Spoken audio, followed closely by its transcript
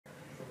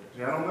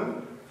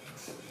Gentlemen?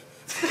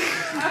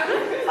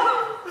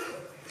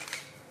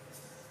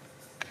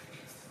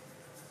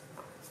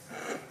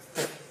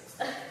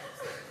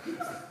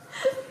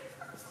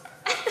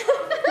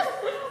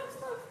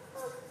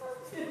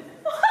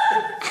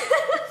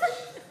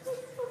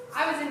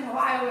 I was in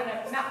Ohio in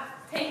a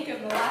tank of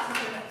molasses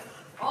and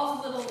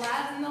all the little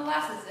lads and the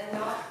lasses and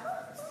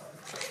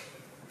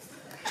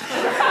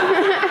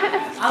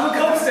I'm a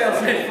Coke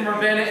salesman from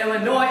Urbana,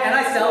 Illinois, and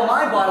I sell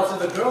my bottles to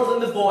the girls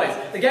and the boys.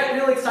 They get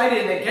real excited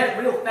and they get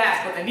real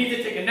fast, but they need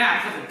to take a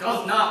nap because it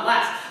does not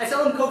last. I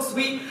sell them Coke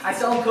Sweet, I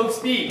sell them Coke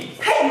Speed.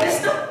 Hey,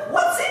 mister,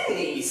 what's in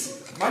these?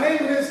 My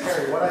name is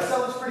Harry. What I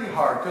sell is pretty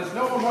hard because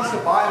no one wants to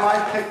buy my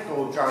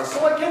pickle jars.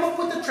 So I came up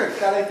with a trick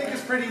that I think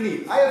is pretty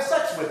neat. I have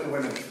sex with the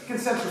women,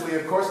 consensually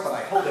of course, but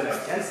I hold it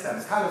against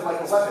them, kind of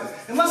like a weapon.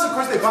 Unless of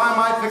course they buy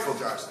my pickle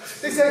jars.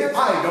 They say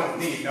I don't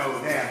need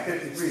no damn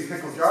 53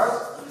 pickle jars.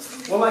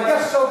 Well, I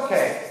guess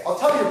okay. I'll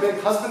tell your big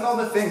husband all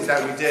the things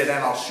that we did,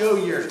 and I'll show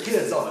your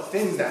kids all the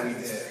things that we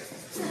did.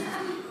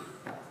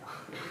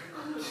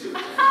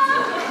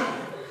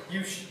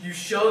 You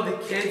showed the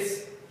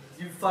kids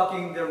you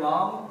fucking their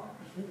mom?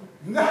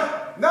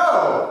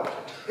 No!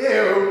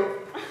 Ew!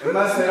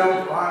 Unless they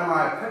don't buy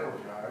my pickle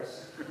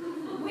jars.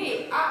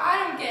 Wait,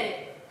 I don't get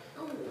it.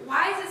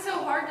 Why is it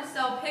so hard to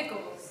sell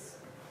pickles?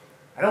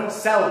 I don't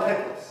sell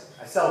pickles.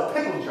 I sell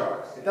pickle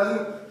jars. It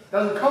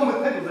doesn't come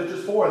with pickles, it's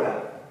just for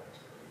them.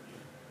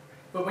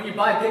 But when you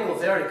buy pickles,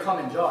 they already come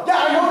in jars. Yeah,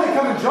 I know they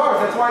come in jars.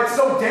 That's why it's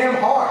so damn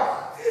hard.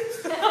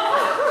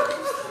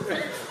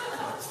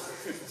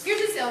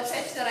 Here's a sales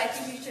pitch that I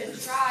think you should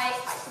try.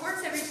 It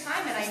works every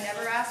time and I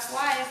never ask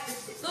why.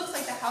 If it looks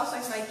like the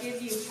housewife might give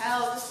you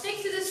hell, just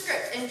stick to the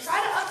script and try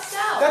to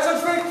upsell. That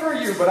sounds great for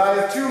you, but I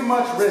have too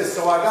much risk,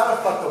 so I gotta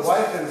fuck the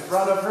wife in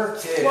front of her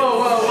kids. Whoa,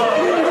 whoa,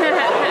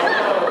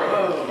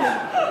 whoa.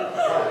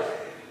 Whoa.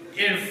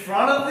 In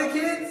front of the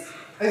kids?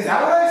 Is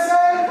that what I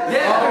said?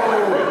 Yeah.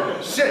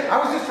 Oh, shit. I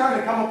was just trying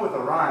to come up with a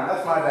rhyme.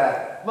 That's my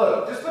bad.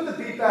 Look, just put the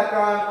beat back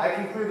on. I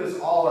can clear this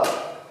all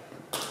up.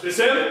 This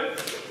him?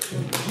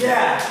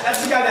 Yeah,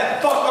 that's the guy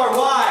that fucked our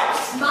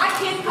wives. My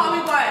kids call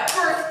me by my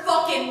first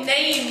fucking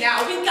name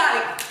now. We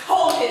gotta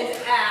hold his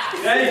ass.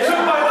 Yeah, he took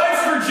my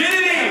wife's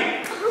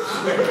virginity! You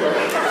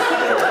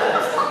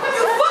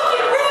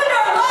fucking ruined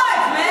our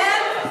lives, man!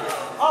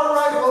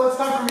 Alright, well,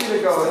 it's time for me to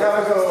go.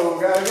 Gotta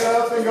get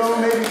up and go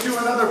maybe to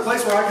another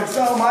place where I can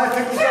sell my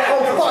pickles.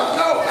 Oh, fuck,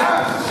 no!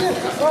 Ah, shit!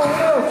 Oh,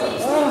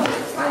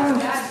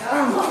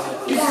 no!